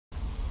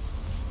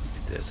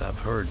this. I've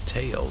heard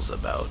tales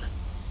about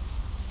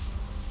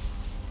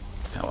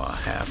how a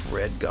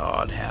half-red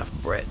god,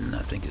 half-Breton,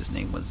 I think his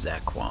name was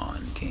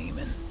Zaquan, came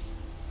and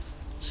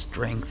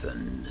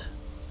strengthened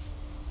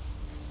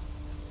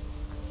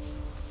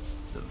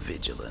the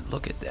Vigilant.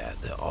 Look at that.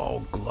 They're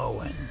all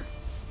glowing.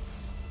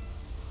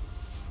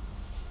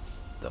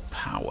 The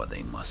power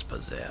they must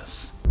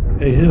possess.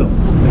 Hey, Hill.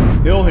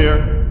 Hill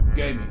here.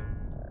 Gaming.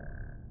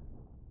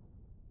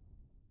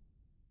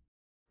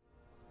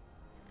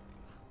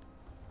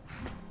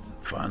 It's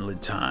finally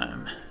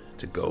time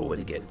to go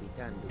and get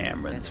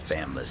Amren's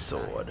family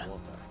sword.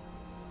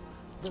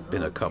 It's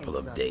been a couple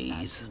of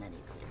days.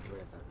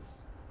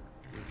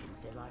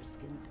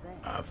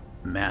 I've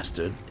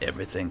mastered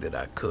everything that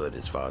I could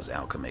as far as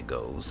alchemy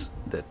goes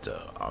that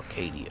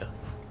Arcadia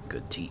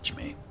could teach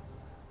me.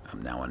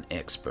 I'm now an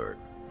expert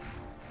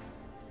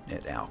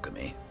at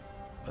alchemy,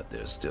 but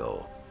there's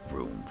still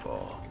room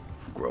for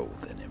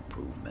growth and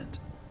improvement.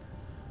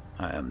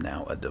 I am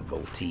now a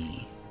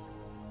devotee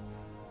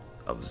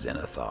of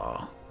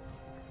Zenithar,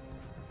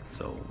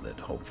 so that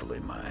hopefully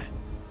my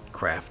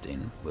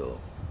crafting will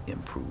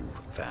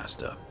improve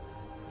faster.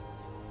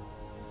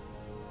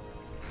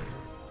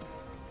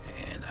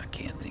 And I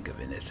can't think of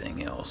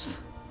anything else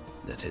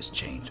that has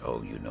changed.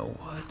 Oh, you know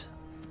what?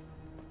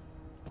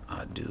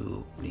 I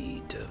do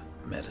need to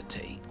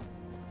meditate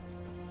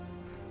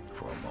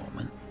for a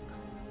moment.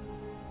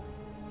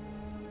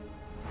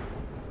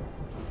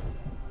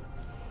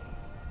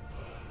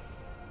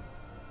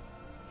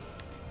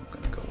 We're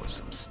gonna go with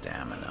some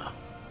stamina,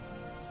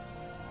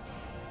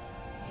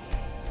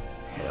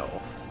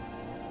 health,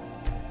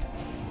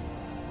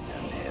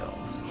 and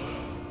health.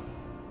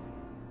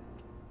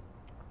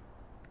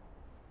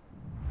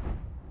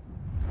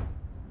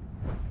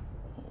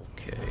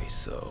 Okay,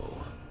 so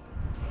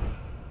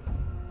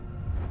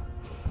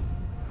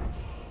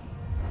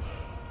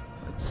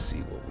let's see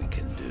what we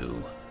can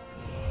do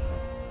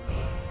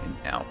in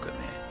alchemy.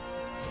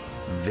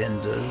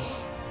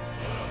 Vendors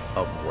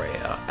of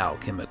rare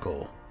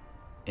alchemical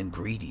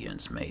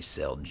ingredients may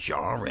sell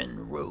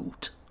jarring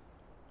root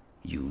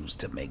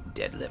used to make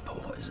deadly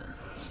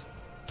poisons.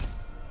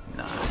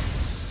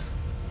 Nice.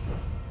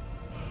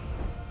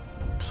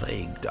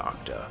 Plague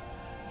Doctor.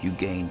 You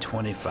gain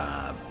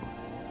 25%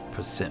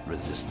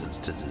 resistance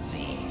to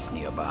disease.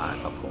 Nearby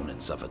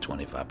opponents suffer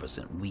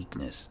 25%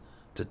 weakness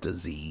to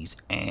disease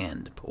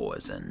and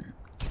poison.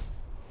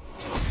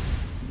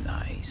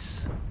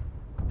 Nice.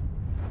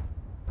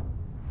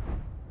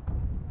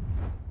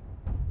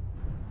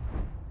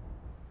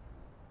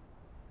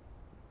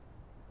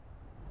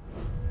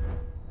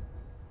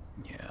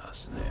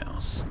 Yes, now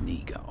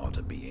sneak. I ought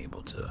to be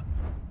able to.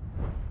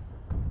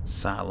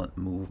 Silent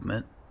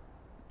movement.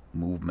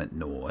 Movement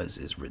noise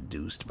is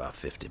reduced by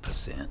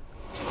 50%.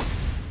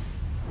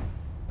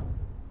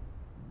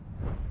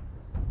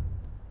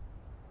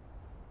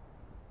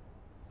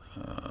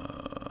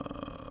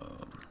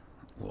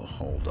 We'll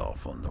hold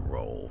off on the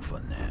roll for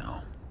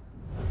now.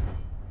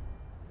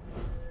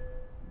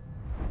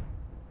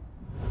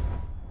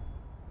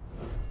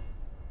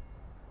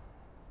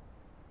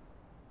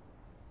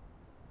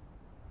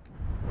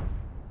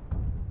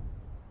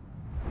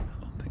 I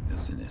don't think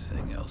there's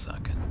anything else I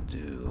can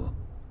do.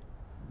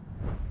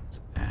 It's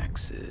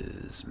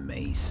axes,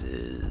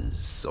 maces,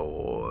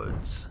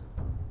 swords.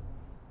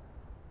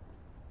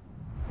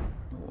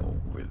 We'll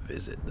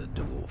revisit the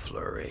dual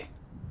flurry.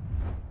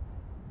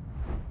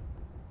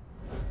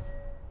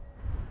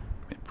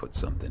 Put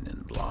something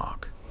in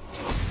block.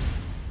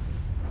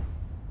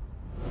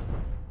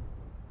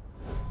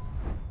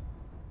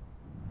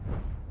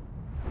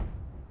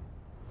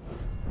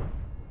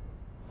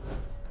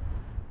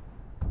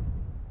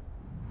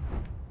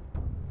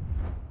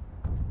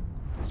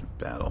 It's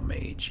Battle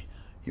Mage.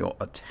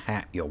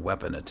 Your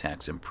weapon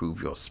attacks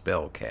improve your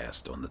spell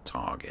cast on the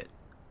target.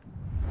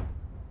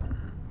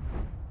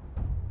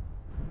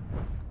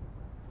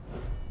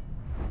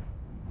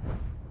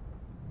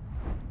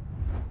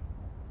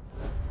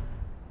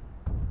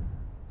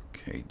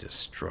 Okay,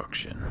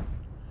 destruction.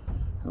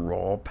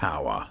 Raw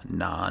power.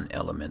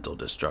 Non-elemental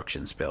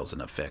destruction spells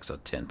and effects are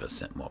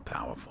 10% more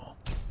powerful.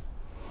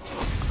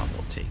 I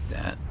will take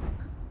that.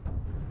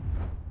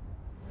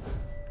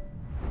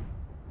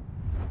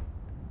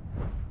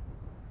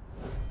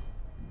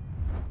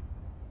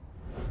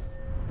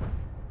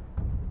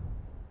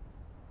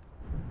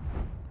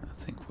 I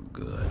think we're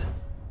good.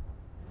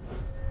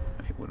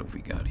 Hey, what have we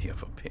got here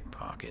for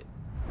pickpocket?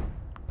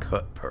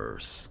 Cut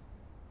purse.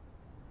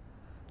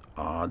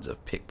 Odds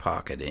of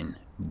pickpocketing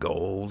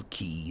gold,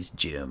 keys,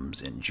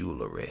 gems, and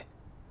jewelry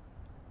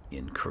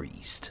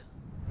increased.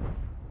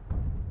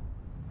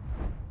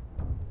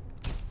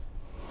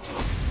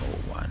 Oh,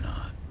 why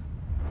not?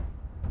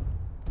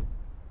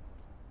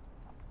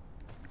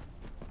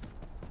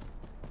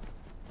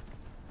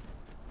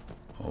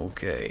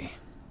 Okay.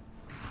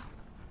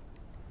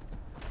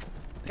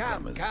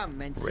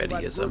 Come and see ready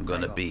what as I'm goods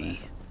gonna I be.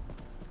 offer.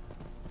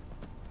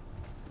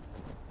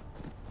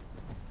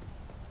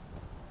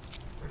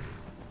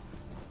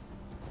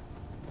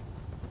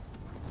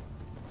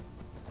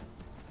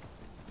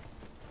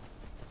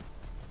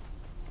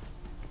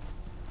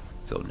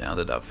 So now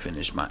that I've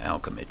finished my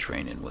alchemy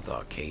training with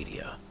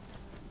Arcadia,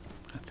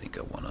 I think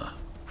I want to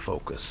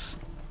focus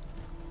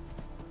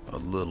a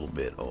little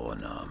bit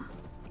on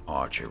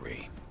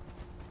archery.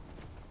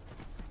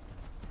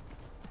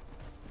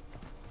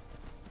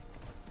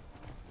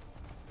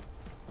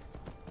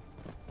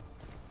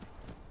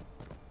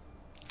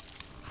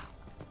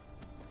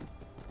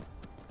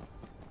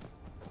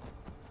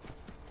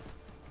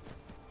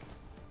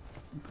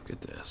 Look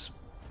at this.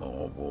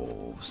 More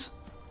wolves.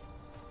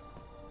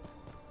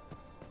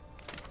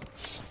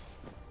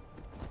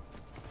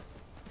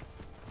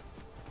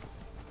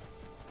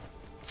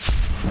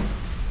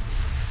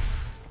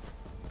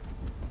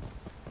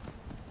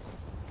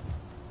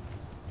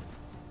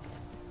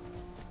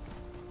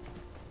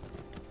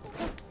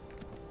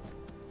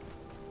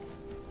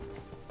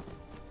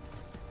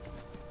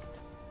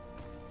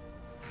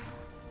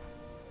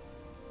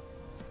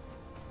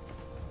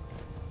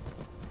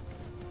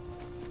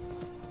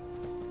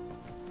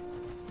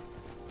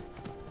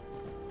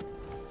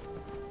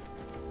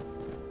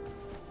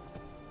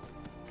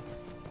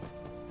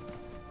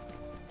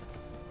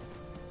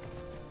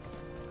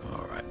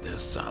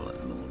 There's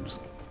silent moons.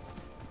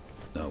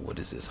 No, what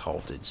is this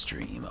halted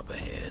stream up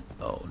ahead?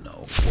 Oh no,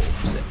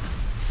 wolves.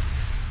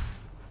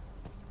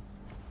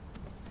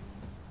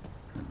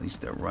 At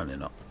least they're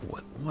running up.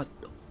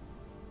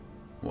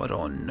 What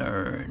on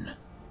Nern?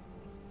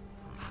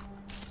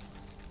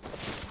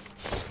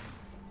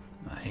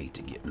 I hate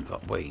to get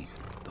involved. Wait,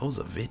 those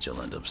are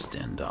vigilant of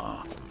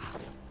Stendar.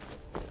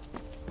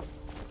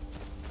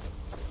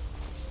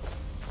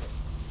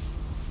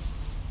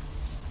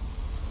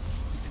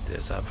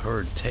 I've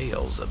heard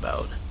tales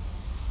about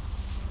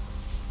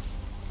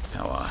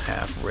how a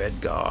half red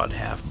god,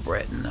 half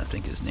Breton, I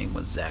think his name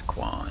was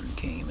Zaquan,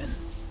 came and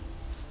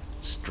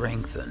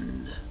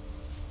strengthened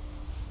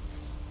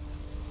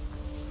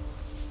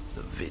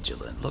the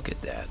vigilant. Look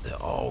at that, they're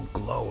all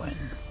glowing.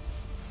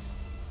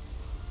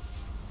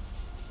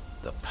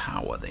 The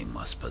power they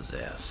must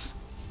possess.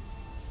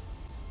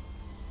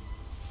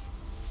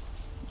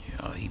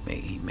 Yeah,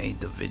 he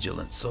made the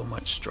vigilant so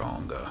much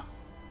stronger.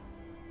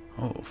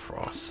 Oh,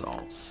 frost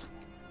salts.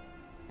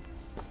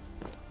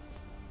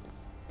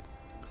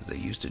 Because they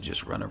used to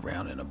just run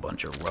around in a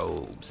bunch of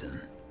robes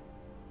and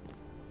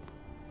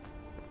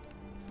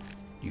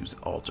use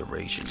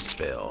alteration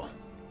spell.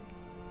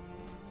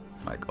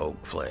 Like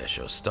oak flesh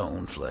or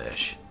stone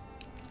flesh.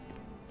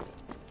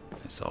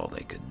 That's all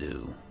they could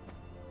do.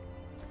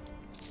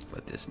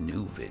 But this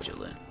new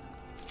vigilant.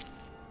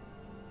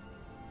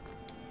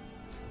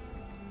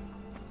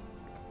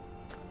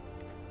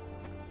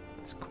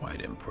 It's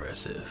quite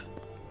impressive.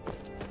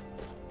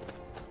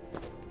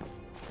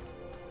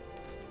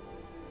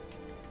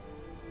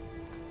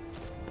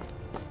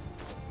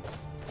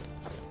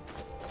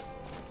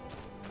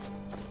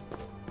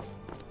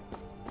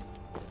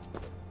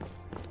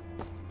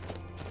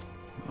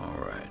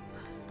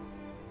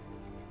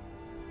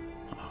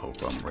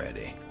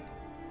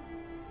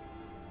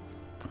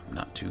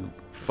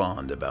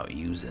 Fond about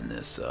using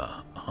this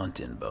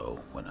hunting bow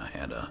when I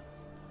had a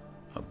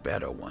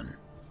better one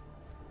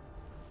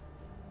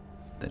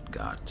that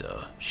got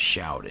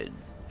shouted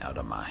out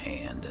of my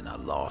hand and I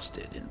lost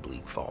it in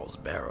Bleak Falls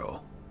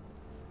Barrow.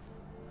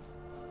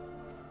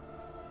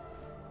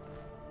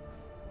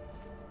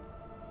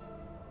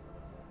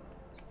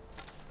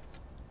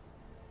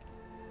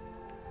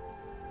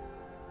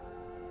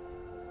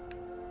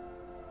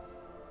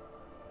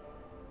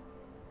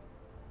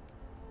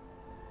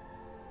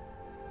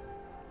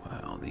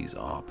 These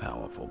are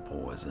powerful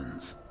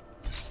poisons.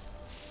 I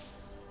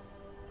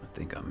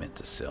think I meant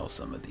to sell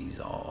some of these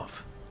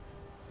off.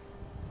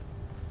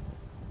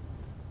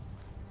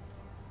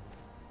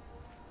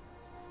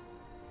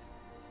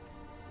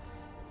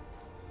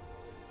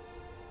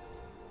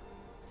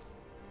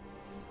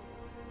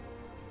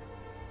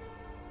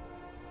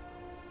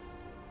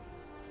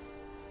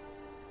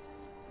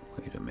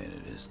 Wait a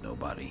minute, is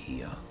nobody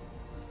here?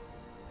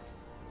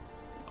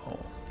 Oh.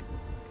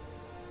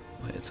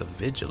 It's a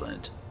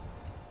vigilant.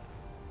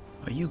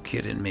 Are you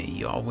kidding me?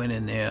 Y'all went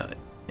in there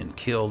and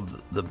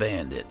killed the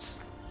bandits.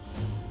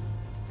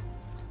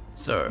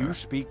 Sir. You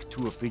speak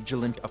to a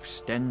vigilant of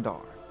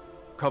Stendar.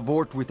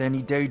 Cavort with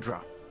any Daedra,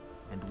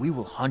 and we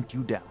will hunt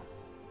you down.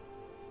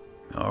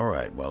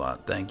 Alright, well, I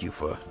thank you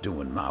for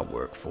doing my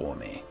work for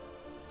me.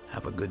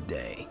 Have a good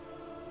day.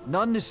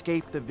 None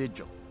escape the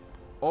vigil.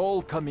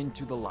 All come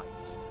into the light.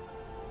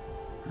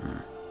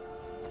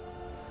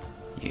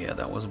 Yeah,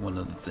 that was one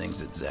of the things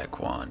that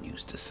Zaquan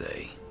used to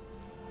say.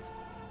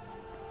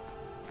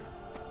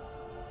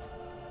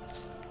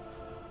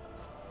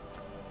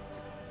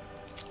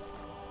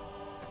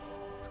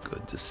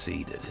 Good to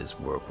see that his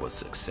work was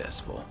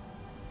successful.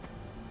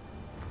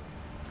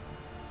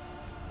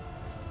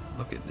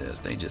 Look at this,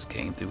 they just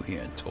came through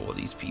here and tore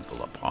these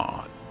people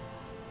apart.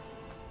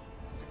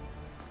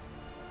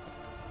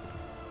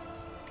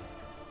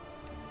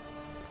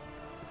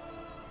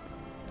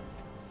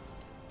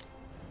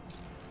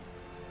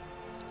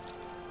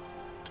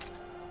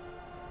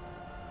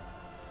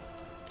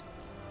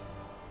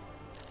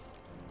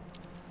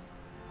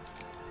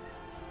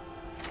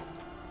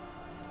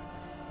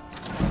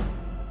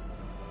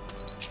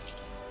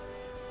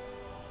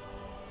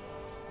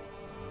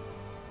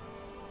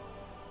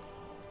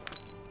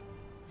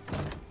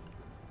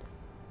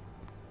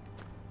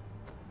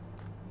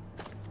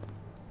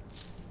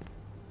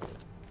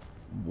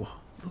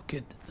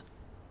 look at...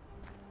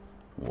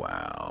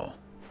 Wow.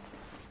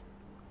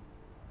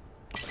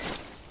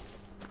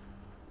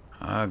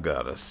 I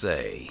gotta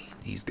say,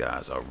 these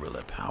guys are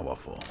really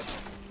powerful.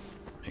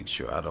 Make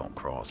sure I don't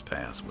cross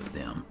paths with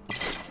them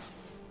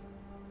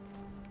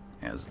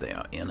as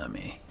their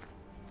enemy.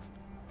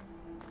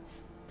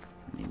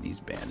 I mean, these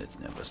bandits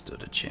never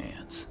stood a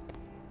chance.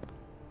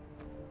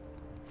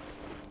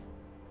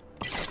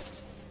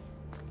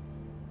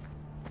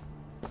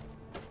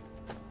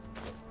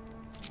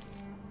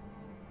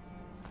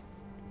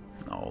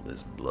 And all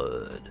this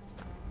blood.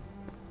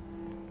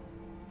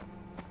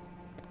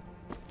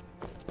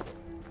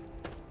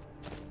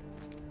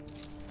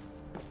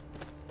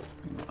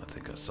 I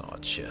think I saw a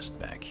chest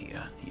back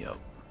here. Yup.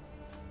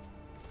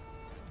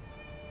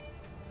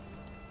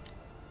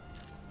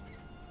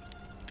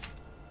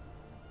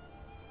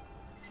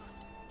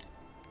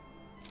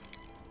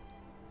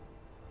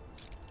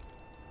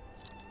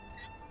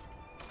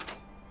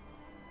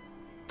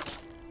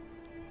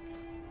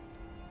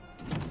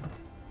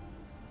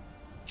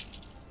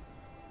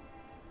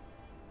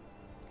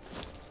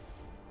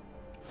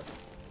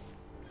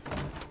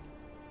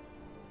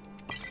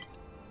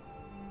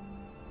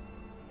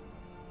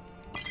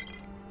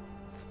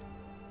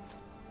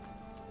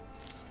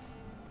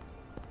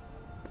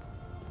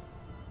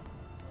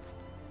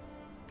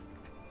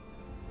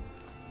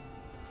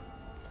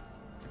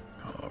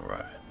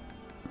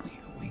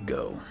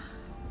 Go.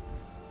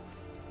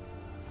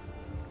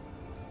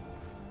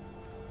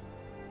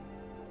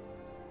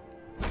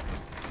 Is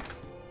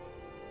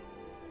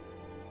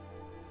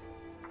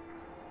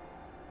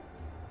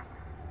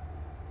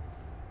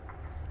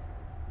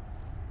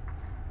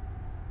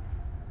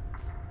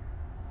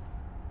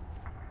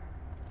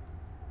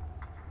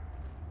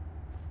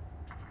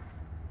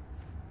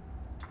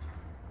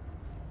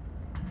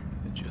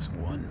there just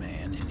one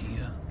man in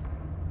here?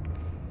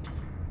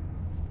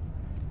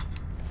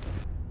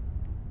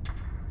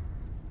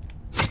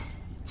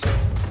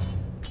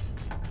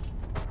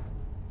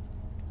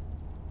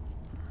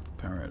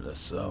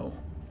 So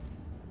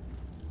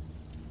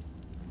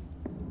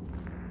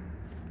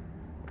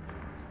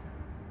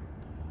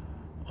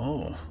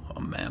oh, a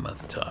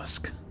mammoth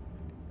tusk.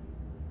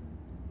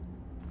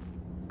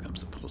 I'm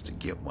supposed to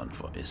get one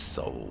for his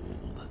soul.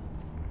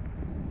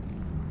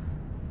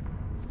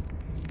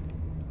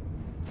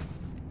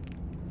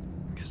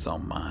 Guess I'll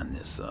mine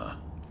this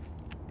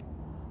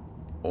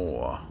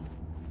ore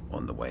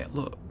on the way.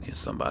 Look, here's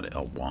somebody,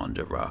 a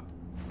wanderer,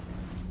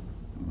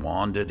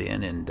 wandered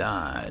in and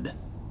died.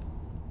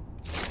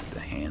 The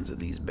hands of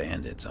these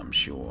bandits, I'm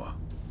sure.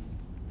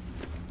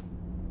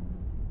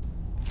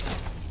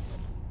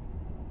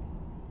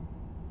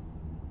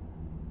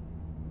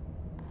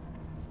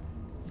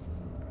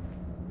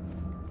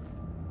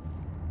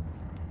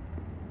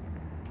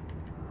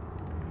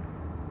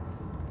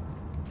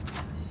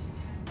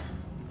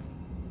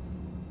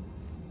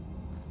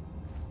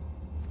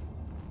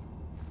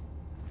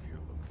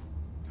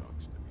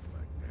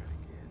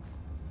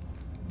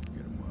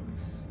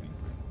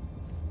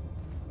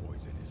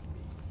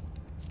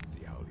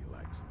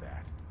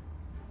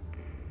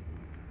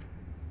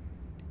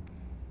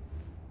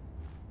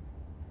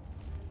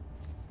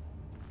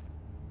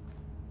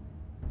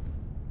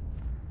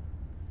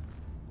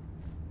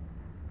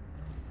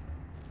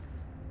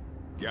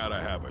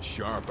 Gotta have a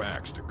sharp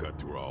axe to cut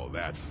through all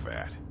that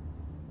fat.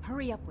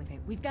 Hurry up with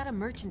it. We've got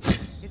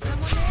emergency. Is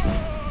someone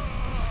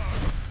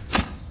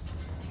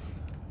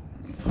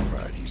there?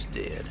 Alright, he's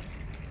dead.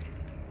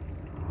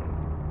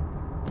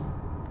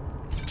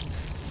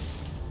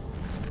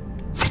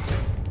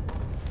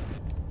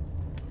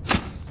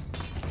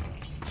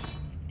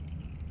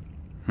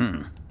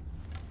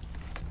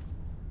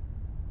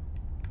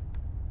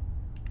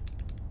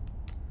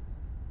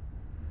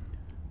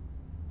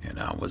 And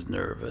I was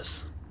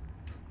nervous.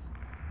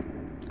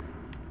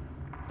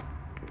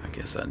 I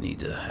guess I need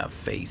to have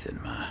faith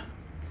in my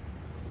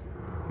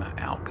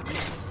alchemy.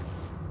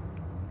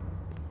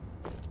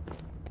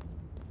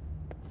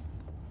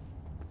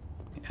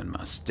 And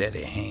my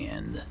steady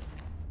hand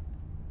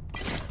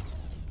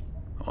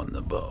on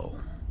the bow.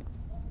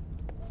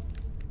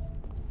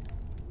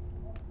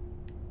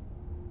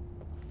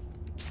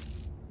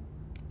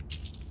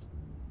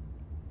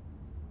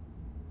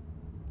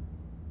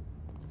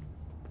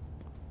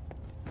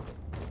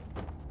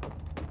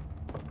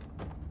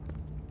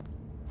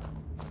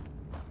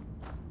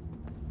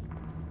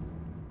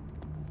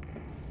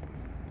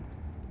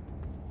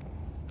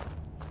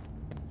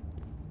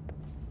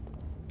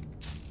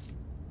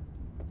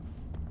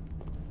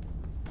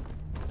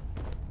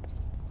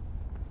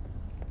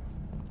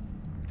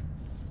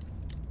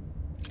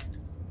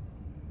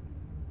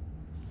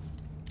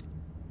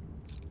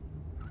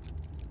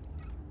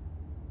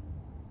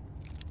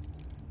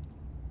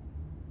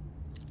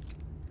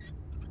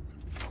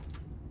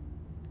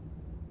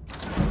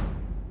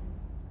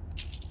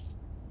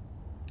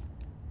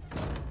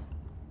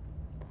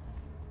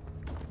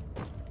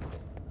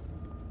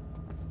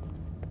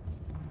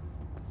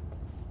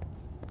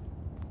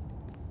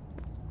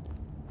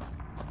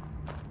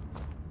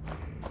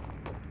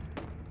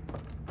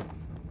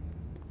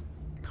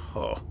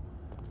 Oh,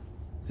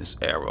 this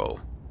arrow,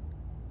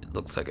 it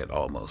looks like it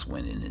almost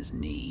went in his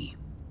knee.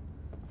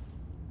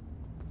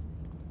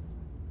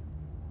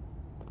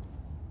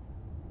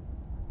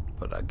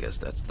 But I guess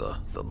that's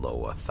the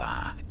lower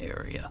thigh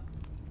area.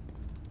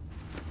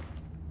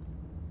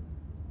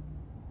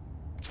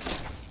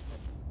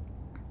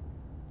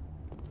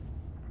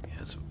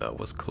 Yes, that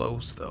was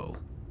close though.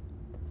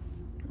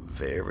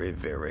 Very,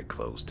 very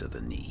close to the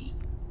knee.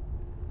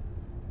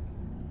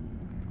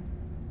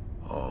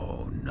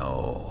 Oh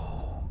no.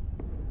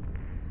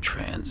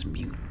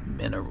 Transmute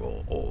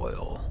mineral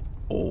oil.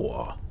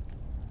 Ore.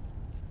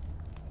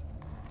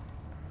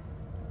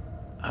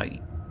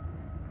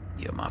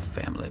 Yeah, my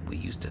family, we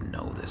used to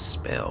know this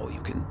spell.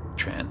 You can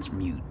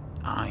transmute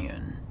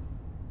iron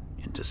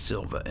into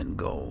silver and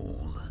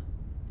gold.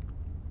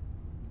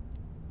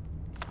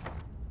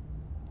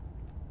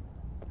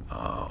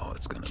 Oh,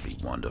 it's gonna be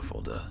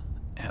wonderful to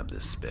have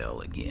this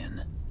spell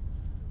again.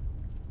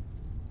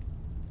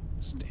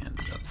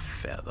 Stand-up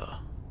feather.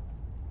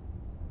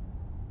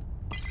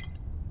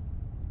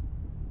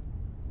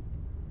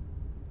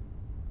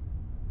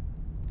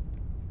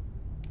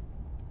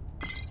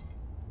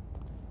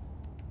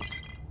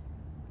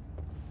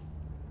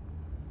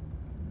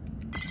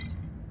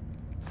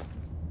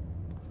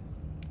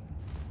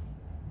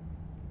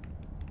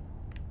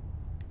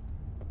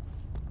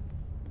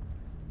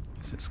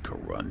 This is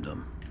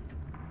corundum.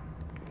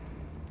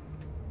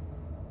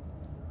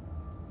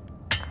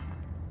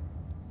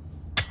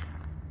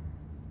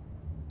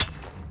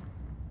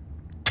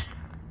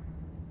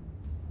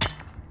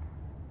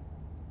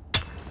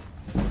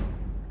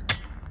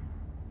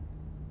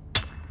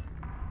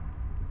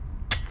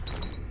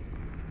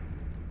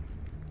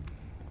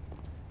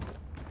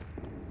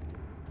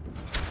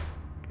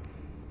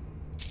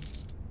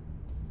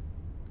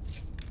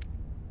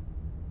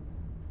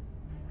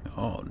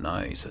 Oh,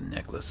 nice, a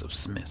necklace of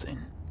smithing.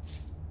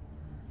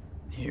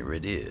 Here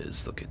it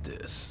is, look at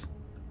this.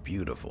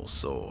 Beautiful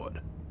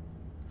sword.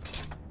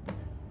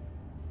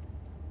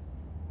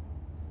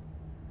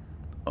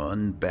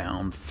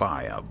 Unbound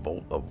fire,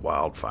 bolt of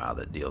wildfire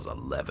that deals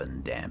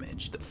 11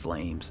 damage. The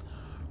flames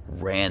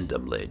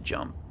randomly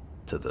jump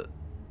to the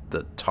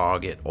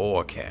target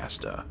or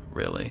caster.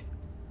 Really?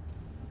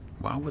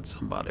 Why would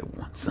somebody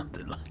want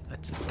something like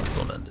that? I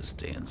don't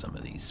understand some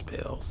of these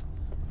spells.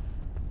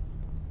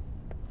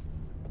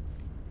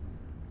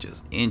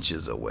 Just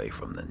inches away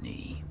from the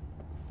knee.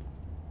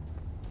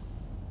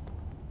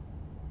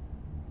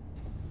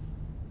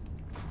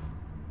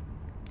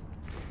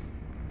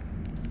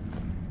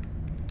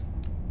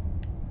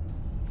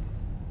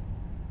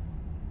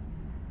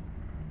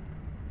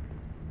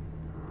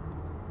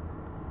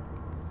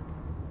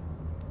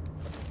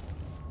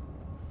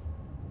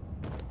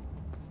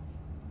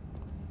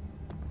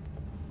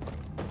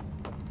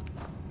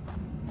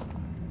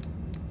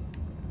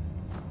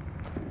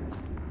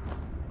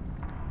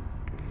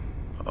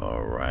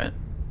 Alright.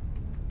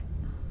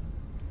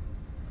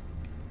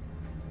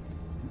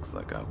 Looks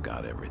like I've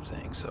got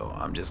everything, so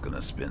I'm just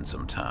gonna spend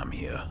some time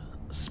here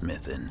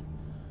smithing.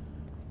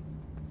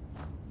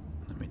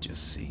 Let me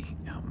just see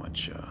how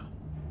much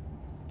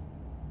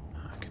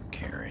I can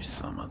carry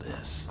some of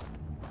this.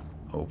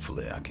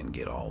 Hopefully I can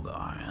get all the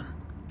iron.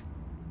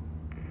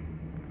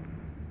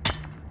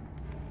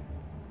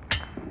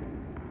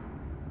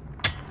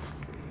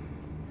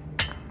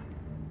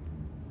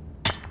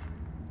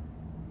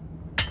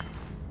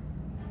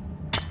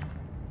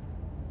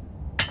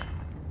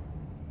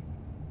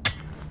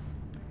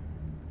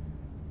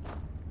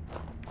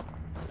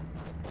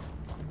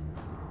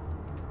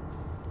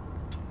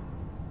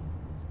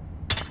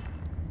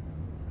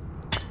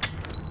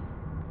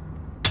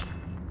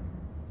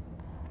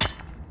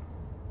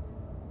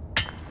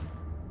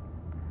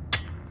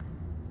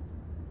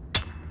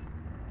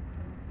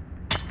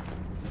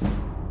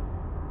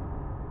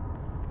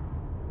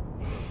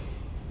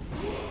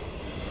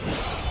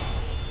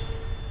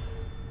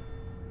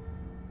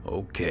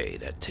 Okay,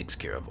 that takes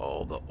care of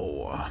all the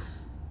ore.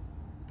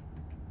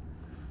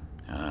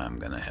 I'm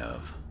gonna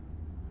have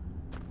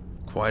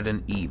quite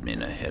an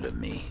evening ahead of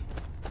me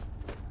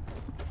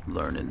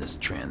learning this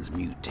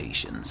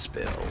transmutation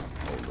spell.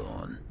 Hold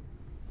on.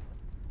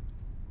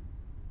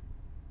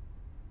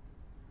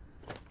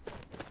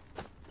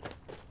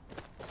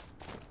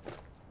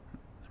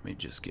 Let me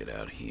just get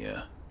out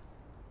here.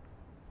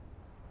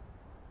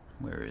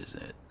 Where is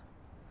it?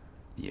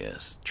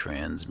 Yes,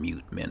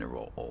 transmute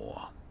mineral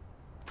ore.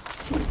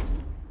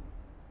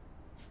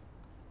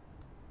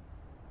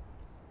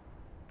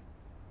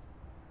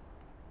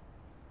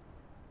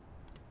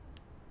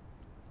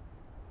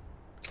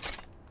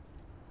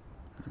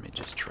 Let me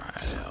just try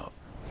it out.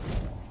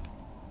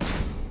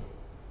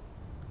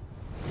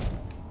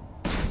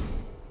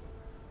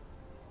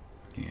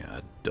 Yeah,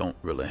 I don't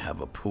really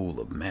have a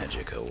pool of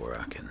magicka where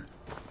I can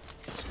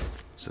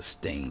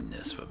sustain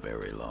this for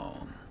very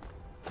long.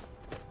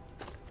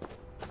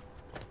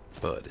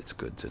 But it's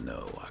good to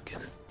know I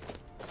can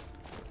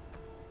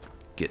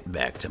get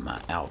back to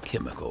my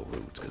alchemical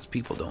roots, because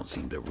people don't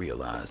seem to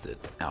realize that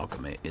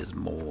alchemy is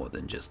more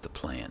than just the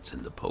plants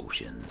and the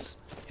potions.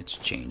 It's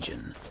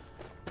changing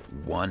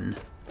one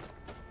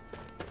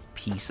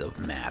piece of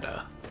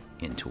matter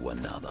into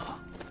another.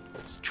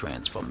 It's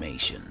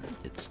transformation.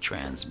 It's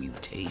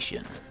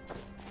transmutation.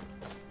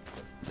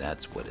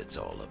 That's what it's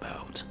all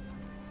about.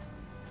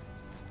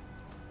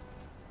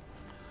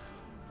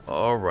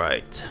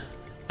 Alright,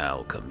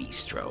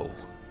 Alchemistro.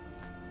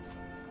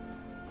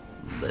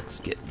 Let's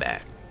get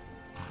back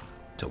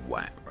to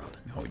Whiterun.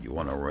 Oh, you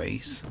want to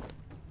race?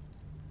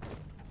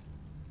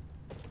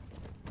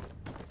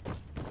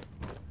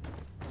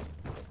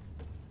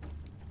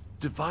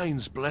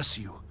 Divines bless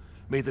you.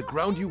 May the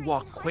ground you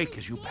walk quake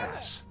as you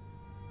pass.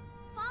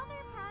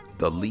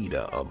 The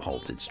leader of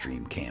Halted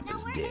Stream Camp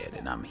is dead,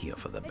 and I'm here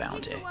for the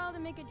bounty.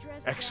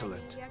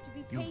 Excellent.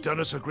 You've done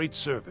us a great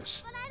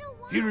service.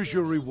 Here is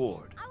your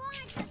reward. I want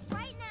a kiss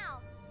right now.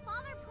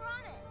 Father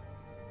promised.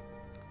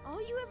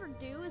 All you ever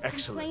do is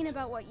Excellent. complain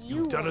about what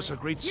You've done us a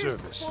great You're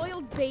service.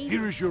 Spoiled baby.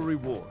 Here is your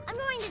reward. I'm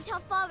going to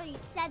tell Father you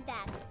said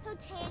that. He'll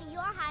tan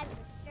your hide for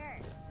sure.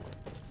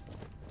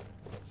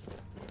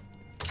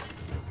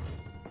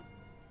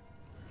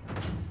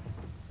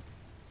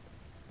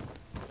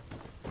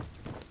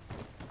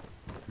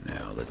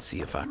 Now, let's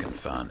see if I can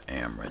find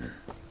Amren.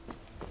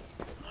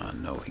 I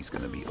know he's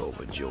gonna be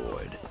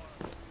overjoyed.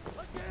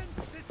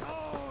 Against its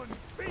own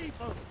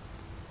people.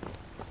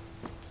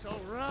 So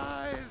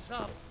rise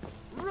up,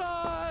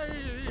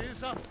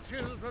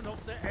 children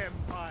of the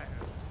Empire.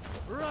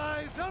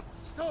 Rise up,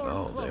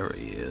 Stormcloaks. Oh, there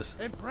he is.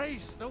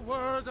 Embrace the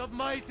word of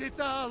mighty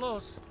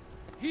Talos.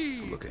 He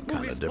He's looking who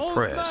kind of is both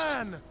depressed.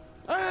 man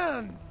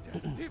and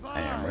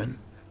divine. Amren,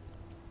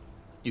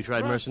 You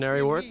tried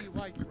mercenary work?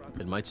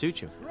 It might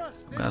suit you.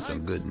 I've got some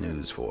good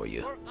news for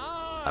you.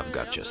 I've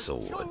got your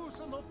sword.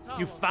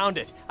 You found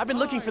it. I've been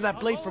looking for that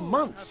blade for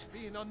months.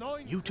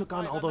 You took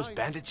on all those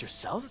bandits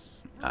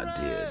yourself? I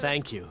did.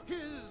 Thank you.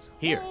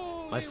 Here,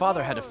 my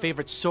father had a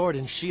favorite sword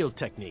and shield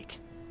technique.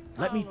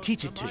 Let me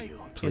teach it to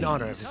you, in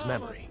honor of his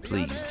memory.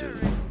 Please do.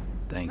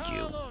 Thank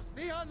you.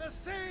 The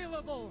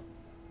unassailable.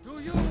 To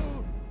you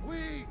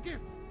we give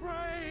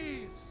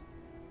praise.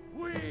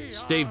 We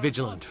Stay are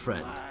vigilant,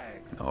 friend.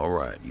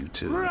 Alright, you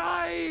too.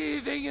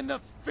 Writhing in the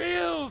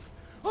filth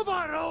of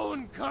our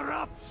own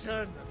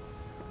corruption,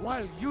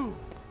 while you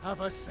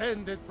have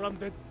ascended from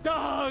the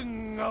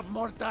dung of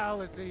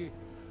mortality,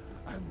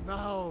 and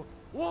now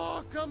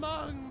walk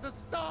among the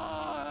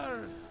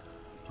stars.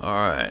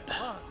 Alright,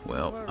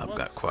 well, I've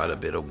got quite a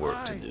bit of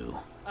work to do.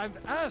 And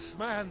as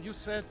man, you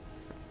said,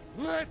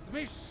 let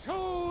me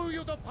show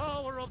you the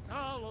power of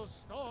Talos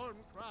Storm.